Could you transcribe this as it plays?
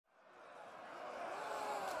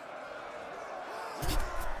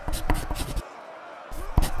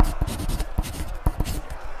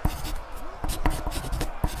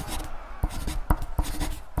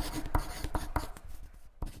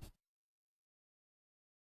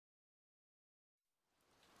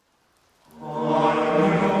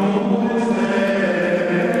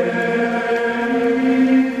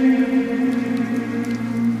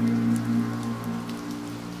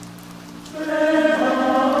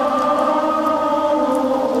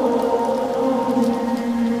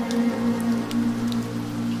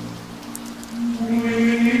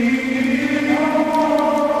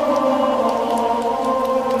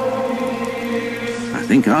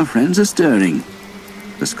our friends are stirring."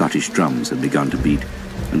 The Scottish drums had begun to beat,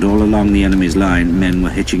 and all along the enemy's line men were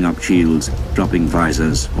hitching up shields, dropping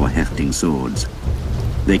visors, or hefting swords.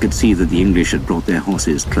 They could see that the English had brought their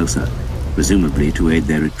horses closer, presumably to aid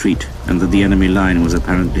their retreat, and that the enemy line was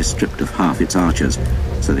apparently stripped of half its archers,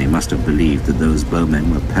 so they must have believed that those bowmen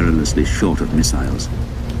were perilously short of missiles.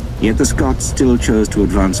 Yet the Scots still chose to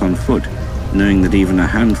advance on foot, knowing that even a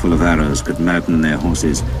handful of arrows could madden their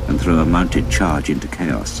horses and throw a mounted charge into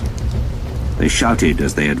chaos. They shouted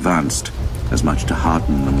as they advanced, as much to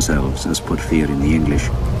hearten themselves as put fear in the English,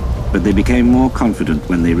 but they became more confident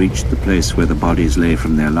when they reached the place where the bodies lay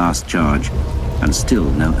from their last charge, and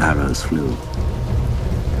still no arrows flew.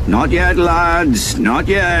 "Not yet, lads, not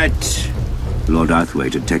yet!" Lord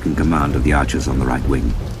Arthwaite had taken command of the archers on the right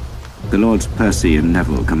wing. The Lords Percy and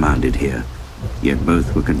Neville commanded here, yet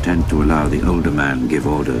both were content to allow the older man give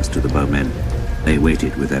orders to the bowmen. They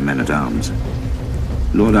waited with their men-at-arms.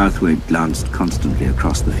 Lord Arthwaite glanced constantly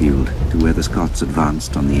across the field to where the Scots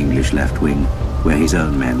advanced on the English left wing, where his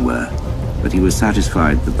own men were, but he was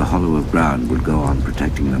satisfied that the hollow of ground would go on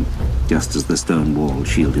protecting them, just as the stone wall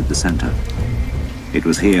shielded the centre. It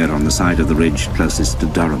was here on the side of the ridge closest to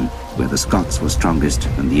Durham, where the Scots were strongest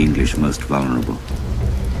and the English most vulnerable.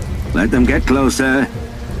 "Let them get closer,"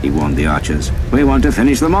 he warned the archers. "We want to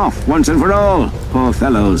finish them off, once and for all, poor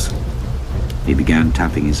fellows." He began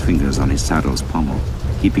tapping his fingers on his saddle's pommel,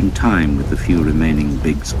 keeping time with the few remaining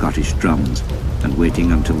big Scottish drums, and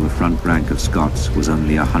waiting until the front rank of Scots was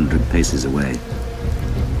only 100 paces away.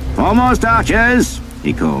 "Foremost, archers!"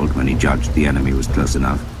 he called when he judged the enemy was close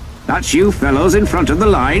enough. "That's you fellows in front of the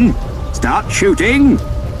line! Start shooting!"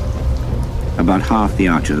 About half the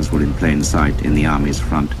archers were in plain sight in the army's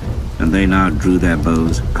front, and they now drew their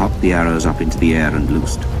bows, cocked the arrows up into the air and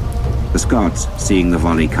loosed. The Scots, seeing the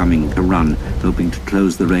volley coming, to run, hoping to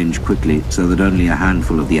close the range quickly so that only a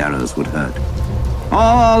handful of the arrows would hurt.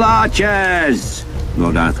 "All archers!"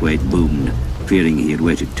 Lord Arthwaite boomed, fearing he had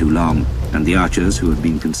waited too long, and the archers, who had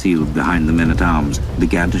been concealed behind the men-at-arms,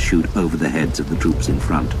 began to shoot over the heads of the troops in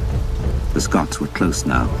front. The Scots were close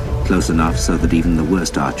now, close enough so that even the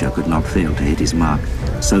worst archer could not fail to hit his mark,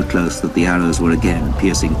 so close that the arrows were again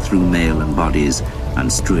piercing through mail and bodies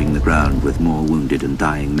and strewing the ground with more wounded and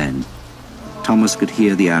dying men. Thomas could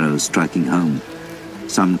hear the arrows striking home.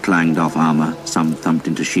 Some clanged off armor, some thumped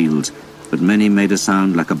into shields, but many made a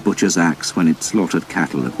sound like a butcher's axe when it slaughtered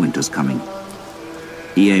cattle at winter's coming.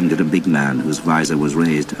 He aimed at a big man whose visor was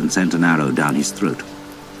raised and sent an arrow down his throat.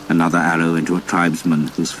 Another arrow into a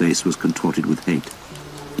tribesman whose face was contorted with hate.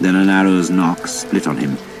 Then an arrow's nock split on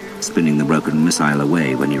him, spinning the broken missile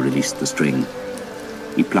away when he released the string.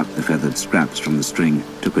 He plucked the feathered scraps from the string,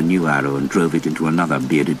 took a new arrow and drove it into another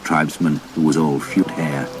bearded tribesman who was all fewed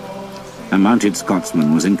hair. A mounted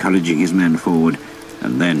Scotsman was encouraging his men forward,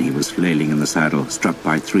 and then he was flailing in the saddle, struck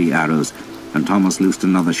by 3 arrows, and Thomas loosed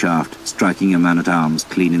another shaft, striking a man-at-arms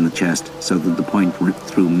clean in the chest so that the point ripped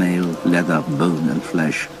through mail, leather, bone and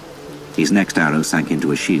flesh. His next arrow sank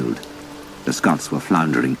into a shield. The Scots were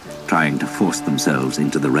floundering, trying to force themselves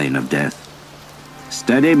into the rain of death.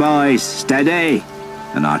 "Steady, boys, steady!"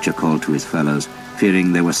 an archer called to his fellows,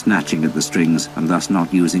 fearing they were snatching at the strings and thus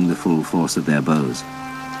not using the full force of their bows.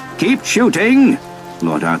 "Keep shooting!"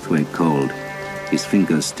 Lord Arthwaite called. His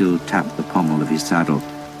fingers still tapped the pommel of his saddle,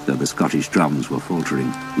 though the Scottish drums were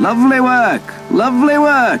faltering. "Lovely work! Lovely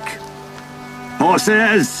work!"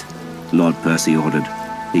 "Horses!" Lord Percy ordered.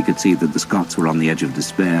 He could see that the Scots were on the edge of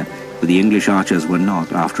despair, but the English archers were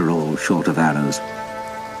not, after all, short of arrows.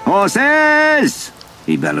 "Horses!"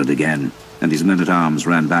 he bellowed again, and his men-at-arms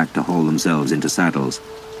ran back to haul themselves into saddles.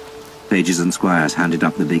 Pages and squires handed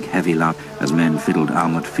up the big heavy lout as men fiddled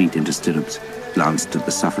armoured feet into stirrups, glanced at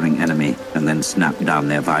the suffering enemy, and then snapped down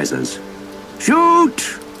their visors.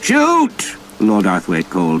 "Shoot! Shoot!" Lord Arthwaite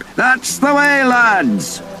called. "That's the way,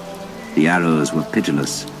 lads!" The arrows were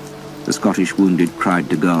pitiless. The Scottish wounded cried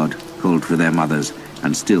to God, called for their mothers,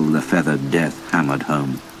 and still the feathered death hammered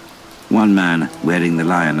home. One man, wearing the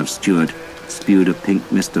Lion of Stewart, spewed a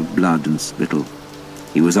pink mist of blood and spittle.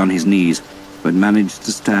 He was on his knees, but managed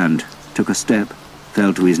to stand, took a step,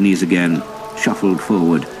 fell to his knees again, shuffled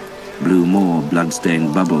forward, blew more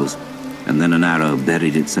blood-stained bubbles, and then an arrow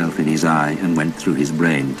buried itself in his eye and went through his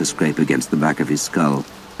brain to scrape against the back of his skull,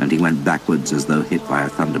 and he went backwards as though hit by a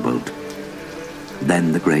thunderbolt.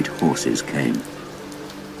 Then the great horses came.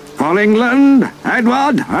 "For England,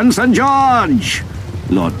 Edward and St. George!"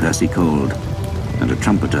 Lord Percy called, and a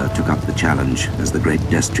trumpeter took up the challenge as the great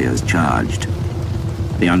destriers charged.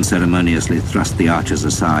 They unceremoniously thrust the archers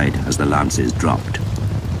aside as the lances dropped.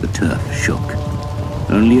 The turf shook.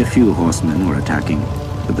 Only a few horsemen were attacking,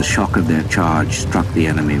 but the shock of their charge struck the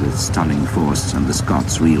enemy with stunning force, and the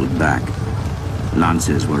Scots reeled back.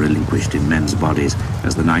 Lances were relinquished in men's bodies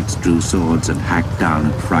as the knights drew swords and hacked down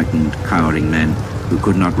at frightened, cowering men who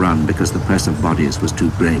could not run because the press of bodies was too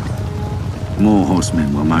great. More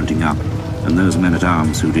horsemen were mounting up, and those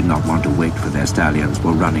men-at-arms who did not want to wait for their stallions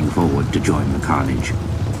were running forward to join the carnage.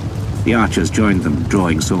 The archers joined them,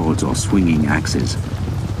 drawing swords or swinging axes.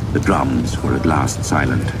 The drums were at last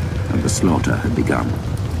silent, and the slaughter had begun.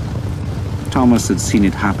 Thomas had seen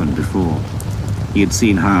it happen before. He had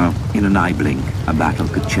seen how, in an eye blink, a battle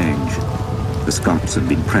could change. The Scots had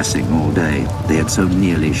been pressing all day. They had so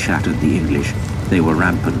nearly shattered the English. They were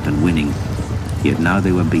rampant and winning. Yet now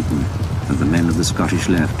they were beaten, and the men of the Scottish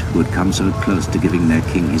left, who had come so close to giving their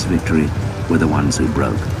king his victory, were the ones who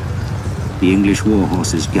broke. The English war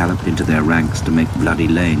horses galloped into their ranks to make bloody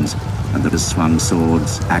lanes, and the swung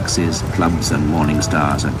swords, axes, clubs, and morning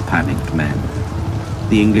stars at panicked men.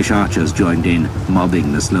 The English archers joined in,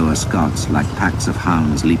 mobbing the slower Scots like packs of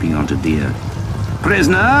hounds leaping onto deer.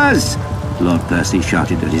 "Prisoners!" Lord Percy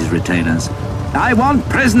shouted at his retainers. "I want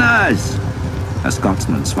prisoners!" A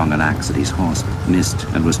Scotsman swung an axe at his horse, missed,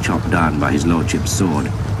 and was chopped down by his lordship's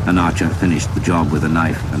sword. An archer finished the job with a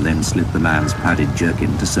knife and then slit the man's padded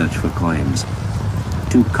jerkin to search for coins.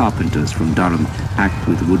 2 carpenters from Durham hacked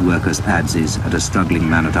with woodworkers' adzes at a struggling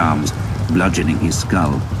man-at-arms, bludgeoning his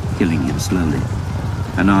skull, killing him slowly.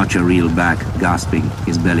 An archer reeled back, gasping,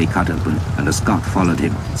 his belly cut open, and a Scot followed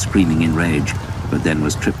him, screaming in rage, but then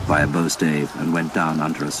was tripped by a bowstave and went down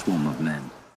under a swarm of men.